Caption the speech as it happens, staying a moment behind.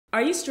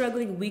Are you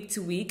struggling week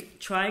to week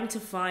trying to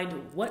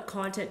find what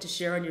content to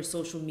share on your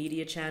social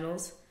media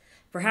channels?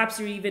 Perhaps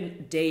you're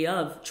even day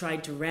of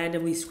trying to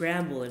randomly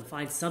scramble and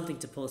find something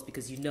to post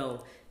because you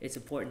know it's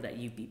important that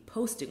you be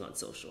posting on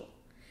social.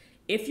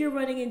 If you're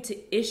running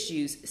into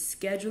issues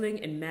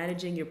scheduling and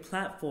managing your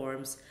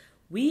platforms,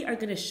 we are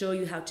going to show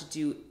you how to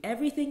do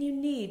everything you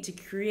need to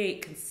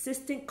create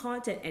consistent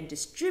content and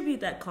distribute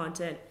that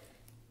content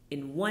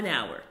in 1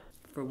 hour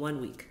for 1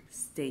 week.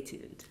 Stay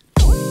tuned.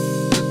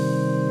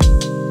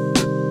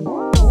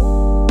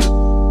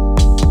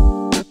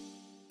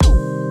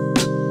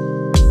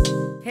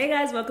 Hey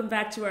guys, welcome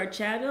back to our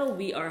channel.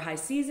 We are High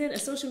Season, a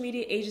social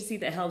media agency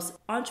that helps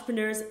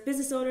entrepreneurs,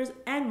 business owners,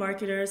 and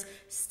marketers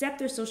step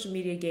their social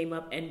media game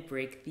up and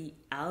break the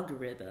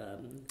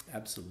algorithm.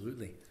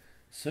 Absolutely.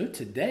 So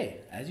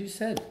today, as you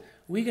said,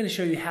 we're going to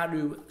show you how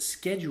to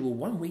schedule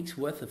 1 week's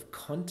worth of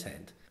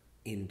content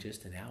in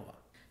just an hour.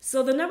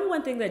 So the number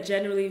one thing that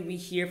generally we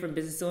hear from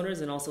business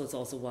owners, and also it's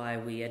also why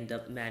we end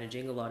up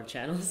managing a lot of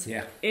channels,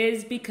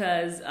 is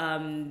because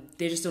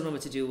they just don't know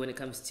what to do when it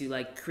comes to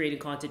like creating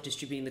content,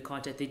 distributing the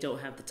content. They don't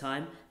have the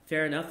time.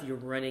 Fair enough, you're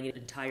running an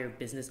entire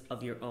business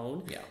of your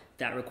own.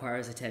 That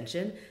requires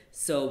attention.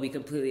 So we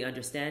completely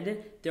understand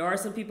it. There are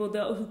some people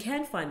though who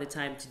can find the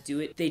time to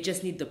do it. They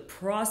just need the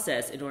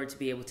process in order to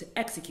be able to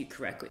execute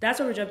correctly. That's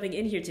why we're jumping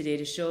in here today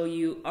to show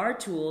you our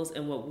tools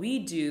and what we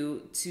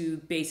do to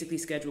basically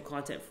schedule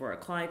content for our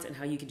clients and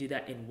how you can do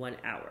that in 1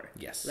 hour.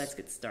 Yes. Let's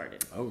get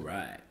started. All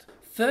right.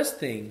 First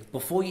thing,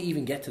 before you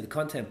even get to the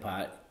content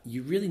part,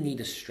 you really need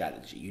a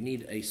strategy. You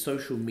need a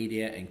social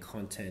media and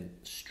content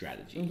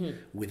strategy.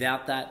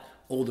 Without that,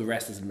 all the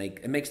rest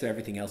makes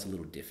everything else a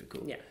little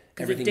difficult. Yeah,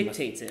 because it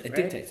dictates it, right? It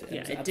dictates it.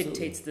 Yeah, it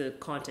dictates the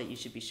content you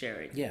should be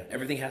sharing. Yeah,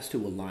 everything has to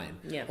align.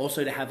 Yeah.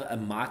 Also to have a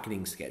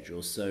marketing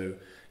schedule. So,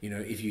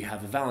 if you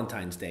have a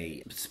Valentine's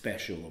Day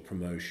special or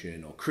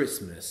promotion or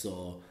Christmas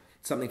or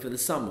something for the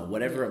summer,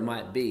 whatever it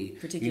might be.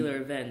 Particular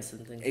events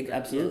and things like that.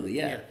 Absolutely,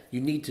 yeah. You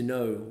need to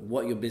know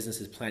what your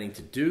business is planning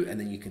to do, and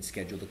then you can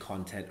schedule the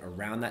content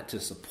around that to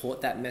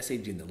support that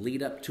message in the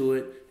lead up to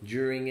it,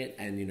 during it,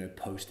 and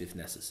post if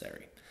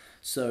necessary.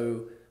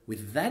 So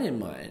with that in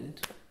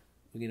mind,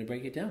 we're going to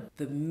break it down.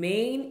 The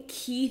main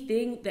key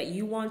thing that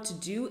you want to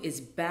do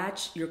is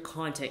batch your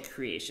content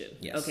creation.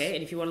 Yes. Okay,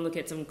 and if you want to look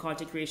at some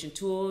content creation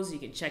tools, you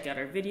can check out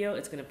our video.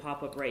 It's going to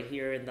pop up right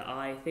here in the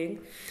eye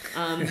thing.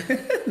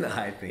 The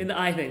eye thing. In the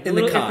eye thing. The in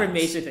little the cards.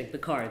 information thing. The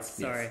cards,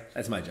 sorry. Yes,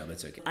 that's my job,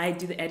 that's okay. I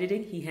do the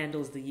editing. He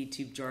handles the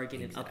YouTube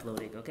jargon and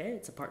uploading, okay?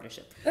 It's a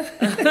partnership.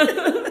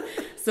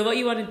 So what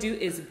you want to do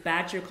is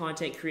batch your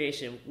content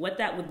creation. What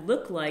that would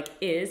look like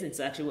is, it's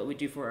actually what we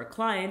do for our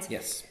clients.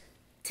 Yes.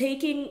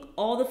 Taking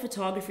all the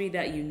photography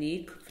that you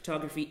need,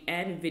 photography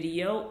and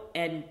video,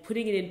 and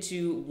putting it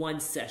into one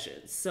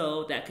session.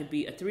 So that could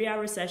be a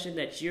 3-hour session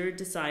that you're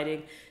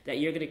deciding that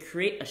you're going to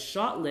create a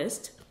shot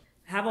list,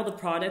 have all the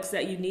products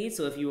that you need.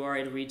 So if you are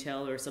in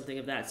retail or something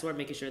of that sort,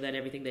 making sure that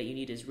everything that you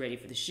need is ready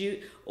for the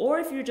shoot. Or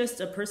if you're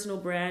just a personal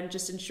brand,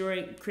 just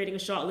creating a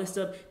shot list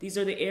of these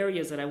are the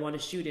areas that I want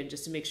to shoot in,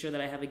 just to make sure that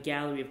I have a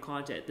gallery of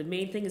content. The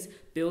main thing is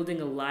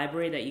building a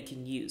library that you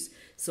can use.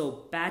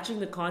 So batching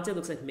the content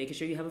looks like making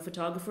sure you have a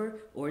photographer,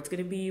 or it's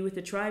going to be you with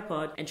a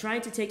tripod, and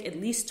trying to take at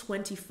least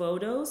 20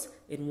 photos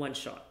in one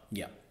shot.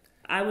 Yeah.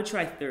 I would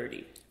try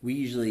 30. We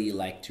usually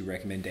like to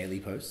recommend daily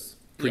posts.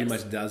 Pretty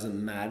much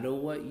doesn't matter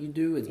what you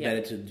do. It's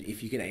better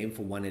if you can aim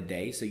for 1 a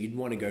day. So you'd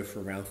want to go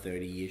for around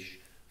 30-ish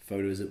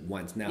photos at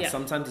once. Now,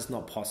 sometimes it's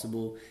not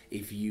possible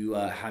if you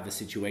have a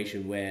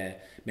situation where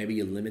maybe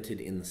you're limited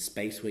in the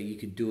space where you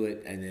could do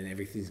it, and then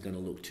everything's going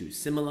to look too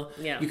similar.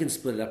 You can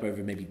split it up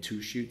over maybe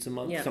 2 shoots a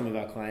month. Some of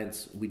our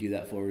clients, we do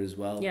that for as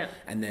well.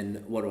 And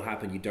then what will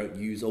happen, you don't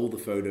use all the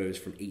photos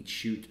from each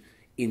shoot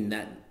in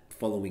that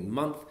following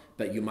month,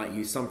 but you might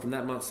use some from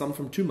that month, some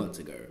from 2 months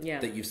ago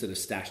that you've sort of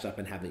stashed up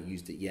and haven't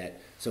used it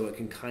yet. So it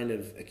can kind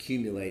of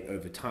accumulate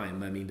over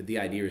time. I mean, but the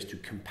idea is to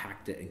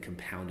compact it and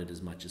compound it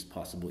as much as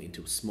possible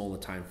into a smaller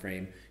time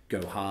frame.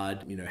 Go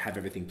hard, have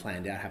everything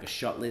planned out, have a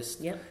shot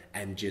list,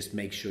 and just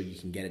make sure you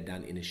can get it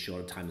done in as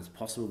short a time as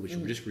possible, which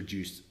will just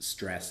reduce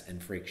stress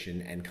and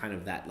friction and kind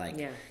of that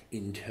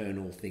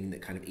internal thing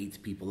that kind of eats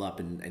people up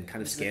and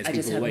kind of scares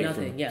people away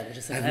from.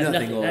 I have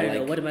nothing. I don't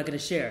know. What am I going to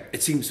share?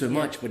 It seems so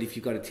much, but if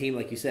you've got a team,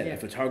 like you said, a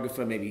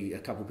photographer, maybe a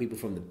couple people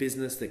from the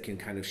business that can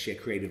kind of share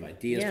creative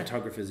ideas.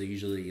 Photographers are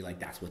usually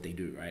that's what they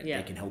do, right?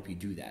 They can help you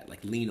do that,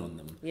 lean on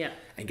them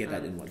and get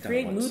that in one.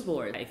 Create mood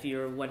board. If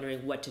you're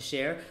wondering what to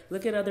share,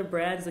 look at other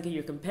brands, look at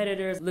your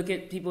competitors, look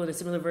at people in a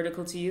similar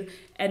vertical to you,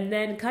 and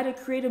then kind of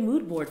create a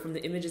mood board from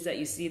the images that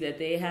you see that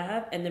they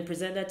have, and then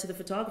present that to the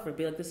photographer.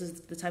 Be like, this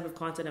is the type of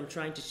content I'm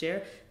trying to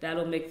share.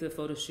 That'll make the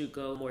photo shoot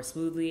go more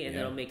smoothly, and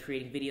that'll make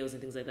creating videos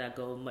and things like that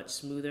go much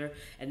smoother.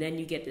 And then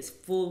you get this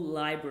full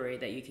library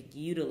that you can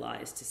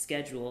utilize to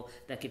schedule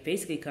that could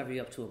basically cover you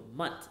up to a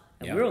month.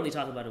 And we're only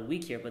talking about a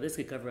week here, but this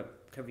could cover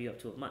up cover you up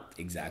to a month.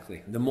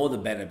 Exactly. The more the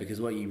better,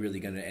 because what you're really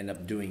going to end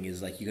up doing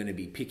is like you're going to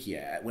be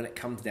pickier when it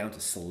comes down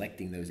to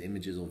selecting those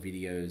images or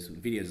videos.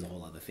 Videos is a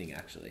whole other thing,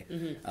 actually.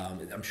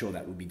 I'm sure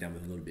that would be done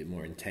with a little bit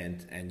more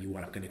intent, and you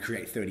are not going to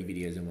create 30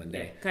 videos in one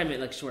day. Kind of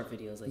like short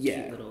videos, like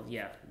cute little,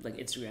 like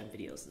Instagram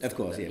videos. Of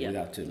course, with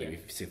up to maybe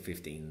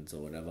 15s or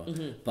whatever.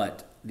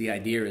 But the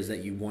idea is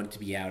that you want to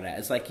be out at,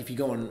 it's like if you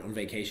go on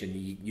vacation,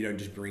 you don't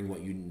just bring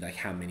what you, like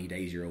how many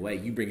days you're away,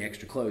 you bring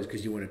extra clothes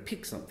because you want to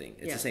pick something.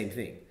 It's the same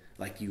thing.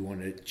 Like you want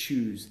to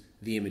choose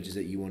the images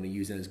that you want to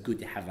use, and it's good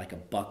to have like a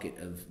bucket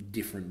of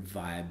different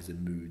vibes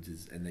and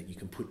moods and that you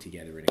can put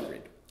together in a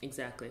grid.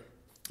 Exactly.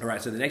 All right,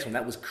 so the next one,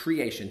 that was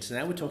creation. So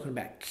now we're talking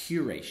about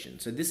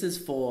curation. So this is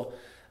for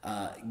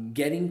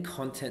getting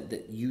content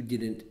that you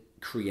didn't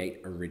create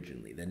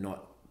originally. They're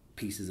not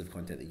pieces of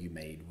content that you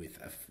made with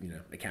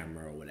a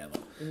camera or whatever.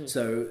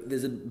 So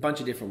there's a bunch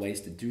of different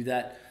ways to do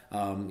that.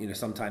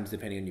 Sometimes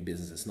depending on your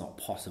business, it's not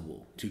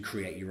possible to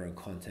create your own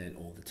content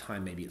all the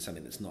time. Maybe it's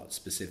something that's not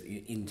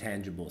specific,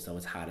 intangible, so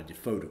it's harder to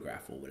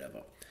photograph or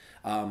whatever.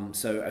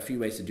 So a few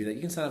ways to do that.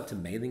 You can sign up to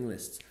mailing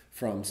lists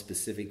from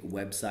specific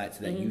websites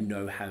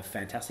that have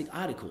fantastic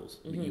articles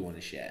that you want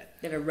to share.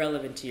 That are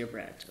relevant to your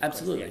brand.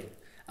 Absolutely.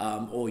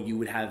 Or you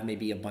would have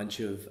maybe a bunch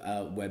of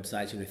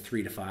websites,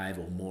 3 to 5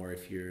 or more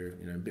if you're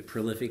a bit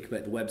prolific,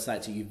 but the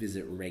websites that you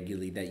visit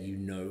regularly that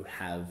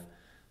have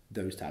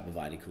those type of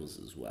articles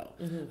as well.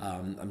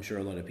 I'm sure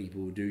a lot of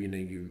people do.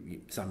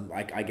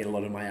 I get a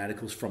lot of my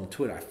articles from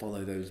Twitter. I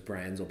follow those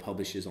brands or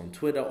publishers on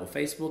Twitter or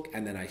Facebook,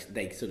 and then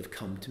they sort of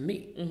come to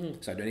me.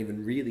 So I don't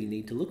even really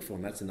need to look for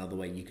them. That's another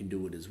way you can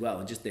do it as well.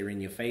 And just they're in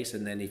your face,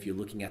 and then if you're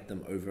looking at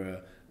them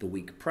over the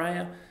week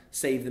prior,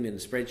 save them in a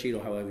spreadsheet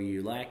or however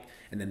you like,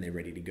 and then they're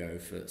ready to go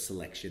for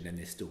selection, and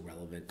they're still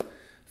relevant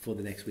for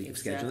the next week of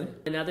scheduling.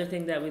 Another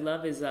thing that we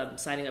love is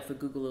signing up for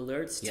Google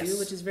Alerts too,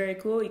 which is very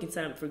cool. You can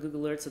sign up for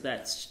Google Alerts so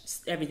that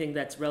everything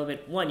that's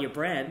relevant, your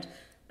brand,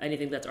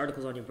 anything that's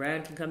articles on your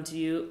brand can come to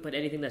you, but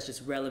anything that's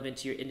just relevant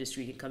to your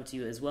industry can come to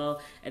you as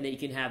well. And then you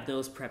can have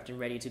those prepped and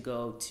ready to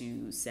go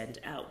to send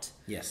out.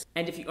 Yes.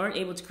 And if you aren't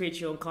able to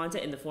create your own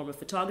content in the form of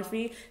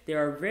photography,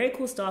 there are very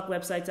cool stock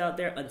websites out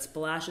there.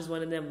 Unsplash is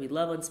one of them. We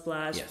love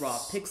Unsplash. Yes. Raw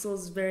Pixels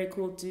is very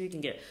cool too. You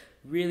can get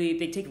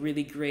they take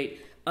really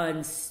great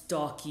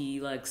unstocky,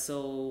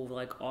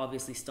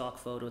 obviously stock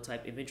photo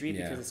type imagery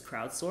because it's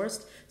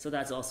crowdsourced. So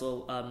that's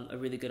also a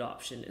really good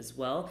option as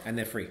well. And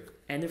they're free.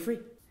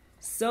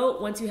 So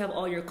once you have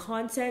all your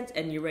content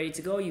and you're ready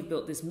to go, you've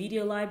built this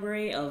media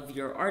library of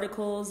your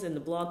articles and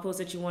the blog posts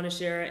that you want to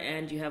share,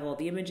 and you have all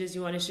the images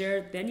you want to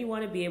share, then you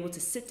want to be able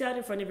to sit down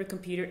in front of your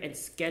computer and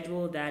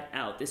schedule that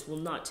out. This will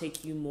not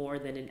take you more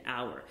than an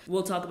hour.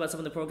 We'll talk about some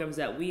of the programs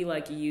that we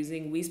like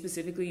using. We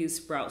specifically use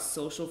Sprout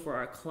Social for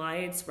our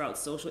clients. Sprout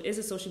Social is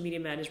a social media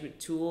management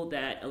tool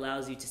that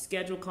allows you to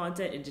schedule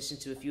content in addition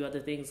to a few other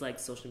things like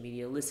social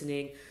media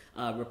listening,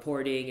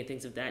 reporting, and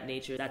things of that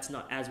nature. That's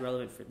not as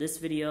relevant for this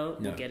video.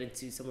 We'll get into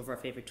some of our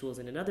favorite tools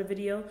in another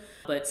video.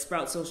 But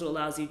Sprout Social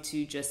allows you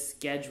to just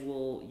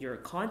schedule your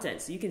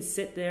content. So you can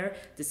sit there,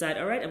 decide,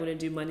 all right, I'm going to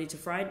do Monday to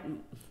Friday.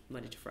 I'm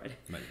going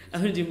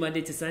to do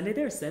Monday to Sunday.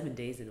 There are 7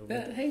 days in a week.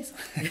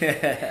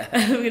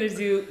 I'm going to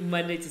do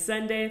Monday to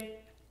Sunday.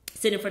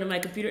 Sit in front of my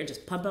computer and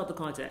just pump out the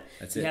content.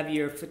 You have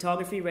your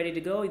photography ready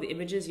to go, the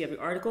images, you have your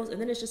articles, and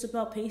then it's just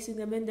about pasting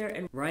them in there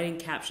and writing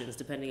captions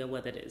depending on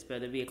what that is,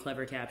 whether it be a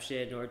clever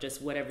caption or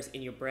just whatever's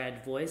in your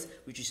brand voice,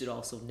 which you should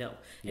also know.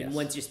 And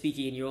once you're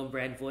speaking in your own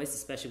brand voice,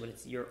 especially when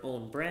it's your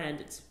own brand,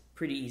 it's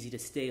pretty easy to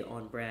stay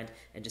on brand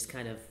and just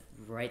kind of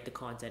write the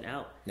content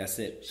out. That's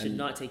it. Should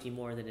not take you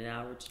more than an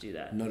hour to do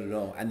that. Not at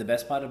all. And the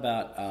best part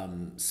about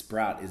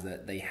Sprout is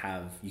that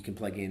you can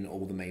plug in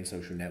all the main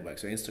social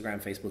networks. So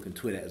Instagram, Facebook, and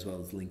Twitter, as well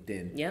as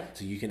LinkedIn. Yep.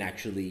 So you can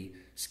actually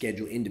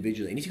schedule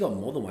individually. And if you've got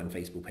more than one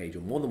Facebook page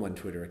or more than one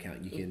Twitter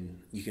account,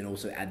 you can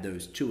also add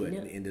those to it.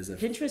 Yep. And there's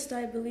Pinterest,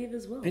 I believe,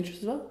 as well. Pinterest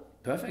as well?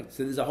 Perfect.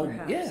 So there's a whole...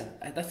 Perhaps. Yeah,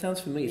 that sounds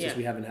familiar. It's just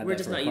we haven't had We're that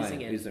just for a not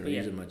client. using it. We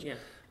don't use it much. Yeah.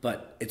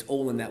 But it's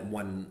all in that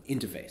one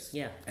interface,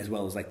 as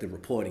well as like the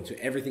reporting. So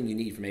everything you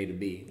need from A to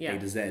B, A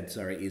to Z,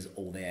 is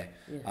all there.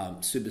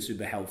 Super,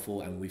 super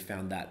helpful, and we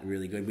found that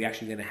really good. We're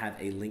actually going to have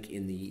a link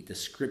in the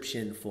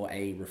description for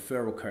a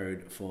referral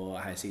code for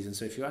high season.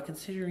 So if you are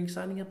considering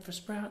signing up for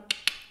Sprout,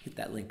 hit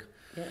that link.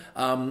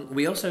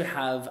 We also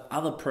have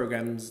other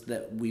programs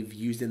that we've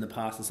used in the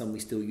past and some we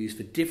still use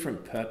for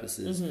different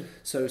purposes.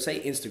 So say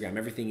Instagram,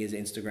 everything is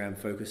Instagram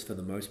focused for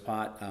the most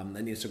part,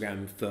 an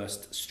Instagram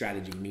first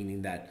strategy,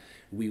 meaning that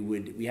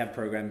we have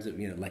programs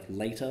that, like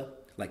Later,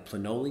 like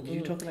Planoly. Did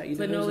you talk about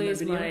either of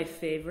those in that video? Planoly is my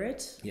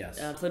favorite. Yes.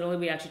 Planoly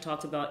we actually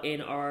talked about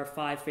in our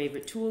 5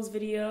 favorite tools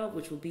video,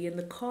 which will be in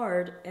the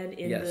card and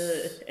in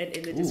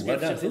the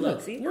description below.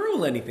 See? We're all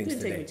learning things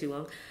today. Didn't take me too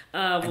long.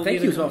 And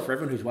thank you as well for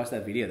everyone who's watched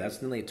that video.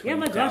 That's nearly 20,000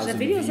 my gosh, that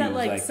video is at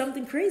views,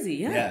 something crazy.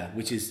 Yeah,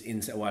 which is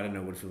insane. Well, I don't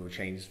know what it will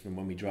change from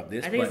when we drop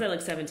this. I think it's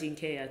at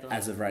 17K. I thought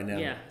as of right now.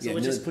 Yeah, so we're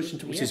just pushing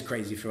to, which is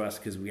crazy for us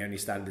because we only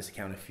started this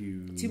account a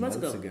few 2 months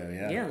ago.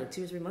 Yeah, like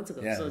 2 or 3 months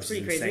ago. Yeah, so it's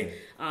pretty crazy.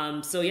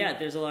 So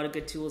there's a lot of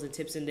good tools and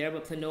tips in there,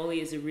 but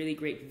Planoly is a really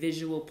great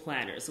visual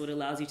planner. So it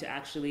allows you to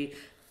actually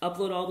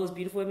upload all those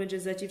beautiful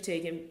images that you've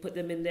taken, put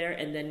them in there,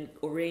 and then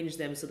arrange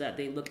them so that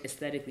they look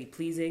aesthetically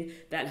pleasing.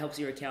 That helps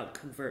your account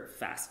convert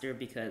faster,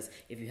 because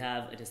if you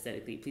have an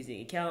aesthetically pleasing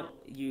account,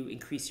 you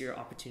increase your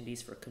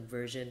opportunities for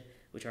conversion,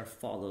 which are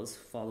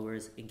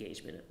followers,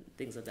 engagement,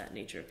 things of that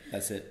nature.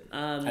 That's it.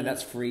 And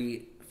that's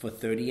free for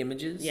 30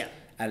 images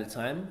at a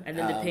time. And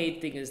then the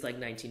paid thing is like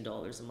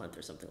 $19 a month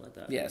or something like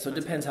that. Yeah, so it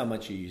depends how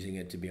much you're using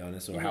it, to be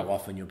honest, or how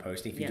often you're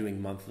posting. If you're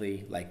doing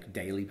monthly, like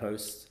daily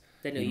posts,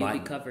 then you'll be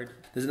covered.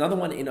 There's another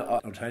one in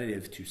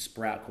alternative to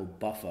Sprout called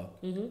Buffer.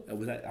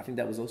 Was that? I think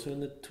that was also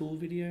in the tool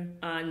video.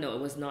 No, it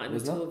was not in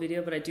the tool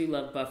video, but I do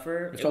love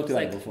Buffer. We've talked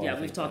about it before. Yeah,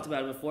 we've talked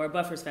about it before.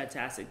 Buffer's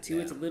fantastic too.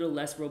 It's a little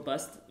less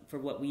robust for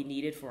what we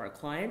needed for our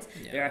clients.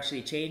 They're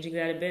actually changing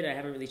that a bit. I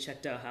haven't really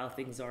checked out how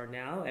things are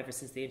now ever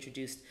since they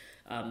introduced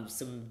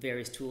some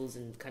various tools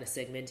and kind of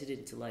segmented it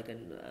into like a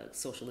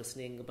social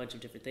listening, a bunch of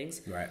different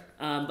things. Right.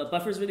 But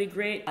Buffer's really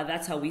great.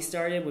 That's how we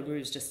started when we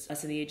were just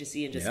us in the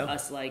agency and just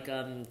us like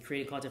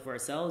creating content for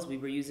ourselves. We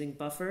were using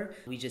Buffer.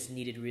 We just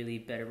needed really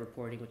better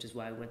reporting, which is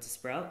why we went to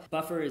Sprout.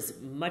 Buffer is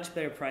much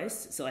better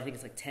priced. So I think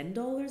it's like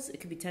 $10. It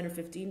could be $10 or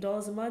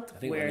 $15 a month,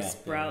 where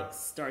Sprout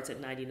starts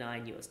at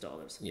 $99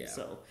 US. Yeah.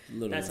 So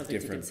that's something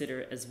to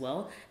consider as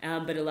well.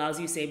 But it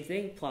allows you, same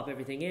thing, plop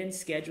everything in,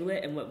 schedule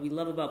it. And what we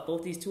love about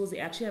both these tools, they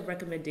actually have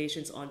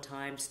recommendations on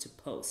times to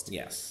post.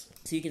 Yes.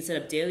 So you can set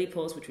up daily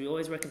posts, which we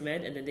always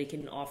recommend, and then they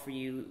can offer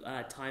you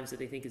times that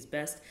they think is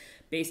best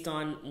based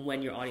on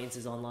when your audience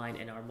is online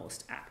and are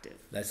most active.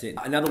 That's it.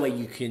 Another way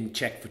you can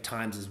check for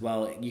times as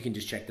well, you can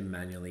just check them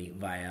manually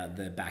via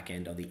the back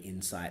end or the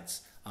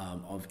insights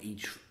of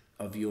each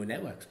of your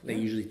networks. They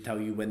usually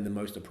tell you when the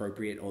most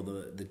appropriate or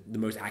the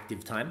most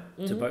active time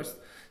to post.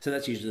 So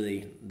that's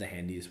usually the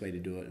handiest way to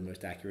do it and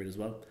most accurate as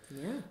well.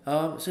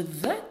 Yeah. So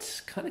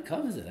that kind of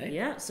covers it, eh?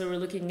 Yeah. So we're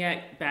looking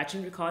at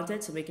batching your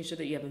content, so making sure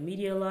that you have a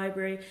media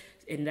library,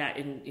 and that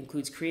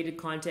includes created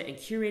content and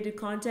curated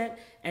content,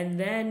 and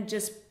then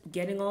just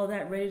getting all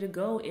that ready to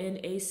go in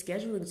a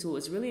scheduling tool.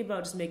 It's really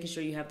about just making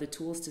sure you have the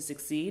tools to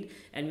succeed,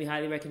 and we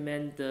highly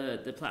recommend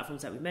the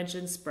platforms that we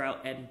mentioned,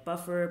 Sprout and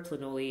Buffer,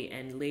 Planoly,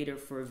 and later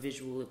for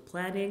visual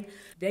planning.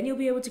 Then you'll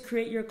be able to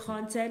create your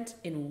content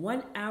in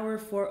 1 hour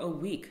for a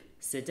week.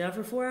 Sit down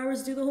for 4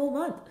 hours, do the whole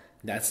month.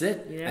 That's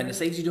it. Yeah. And it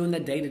saves you doing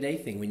that day-to-day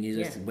thing when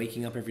you're just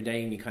waking up every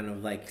day and you kind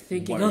of like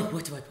thinking,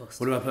 what do I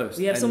post? What do I post?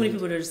 We have so many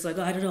people that are just like,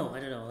 I don't know.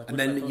 Like, and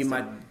then you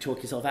might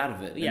talk yourself out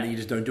of it. And then you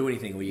just don't do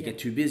anything, or you get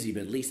too busy,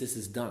 but at least this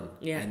is done.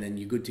 Yeah. And then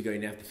you're good to go.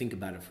 You don't have to think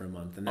about it for a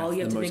month. And that's all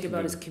you have to think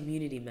about is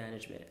community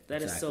management.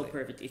 That is so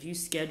perfect. If you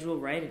schedule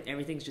right and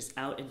everything's just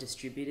out and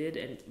distributed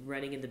and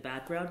running in the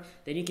background,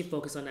 then you can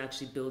focus on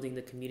actually building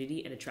the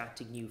community and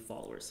attracting new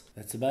followers.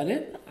 That's about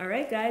it. All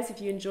right, guys. If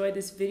you enjoyed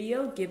this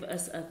video, give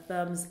us a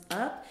thumbs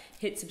up.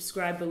 Hit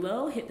subscribe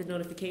below, hit the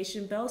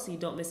notification bell so you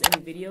don't miss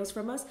any videos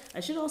from us. I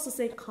should also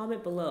say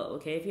comment below,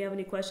 okay? If you have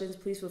any questions,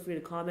 please feel free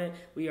to comment.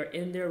 We are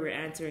in there, we're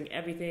answering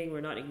everything,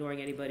 we're not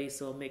ignoring anybody,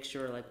 so make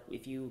sure, like,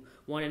 if you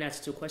want an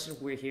answer to a question,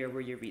 we're here,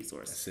 we're your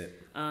resource. That's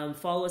it.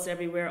 Follow us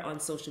everywhere on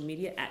social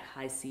media at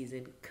High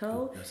Season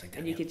Co.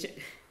 And you can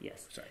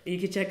you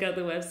can check out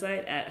the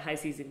website at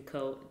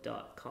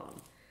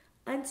highseasonco.com.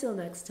 Until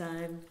next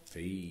time.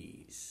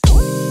 Peace.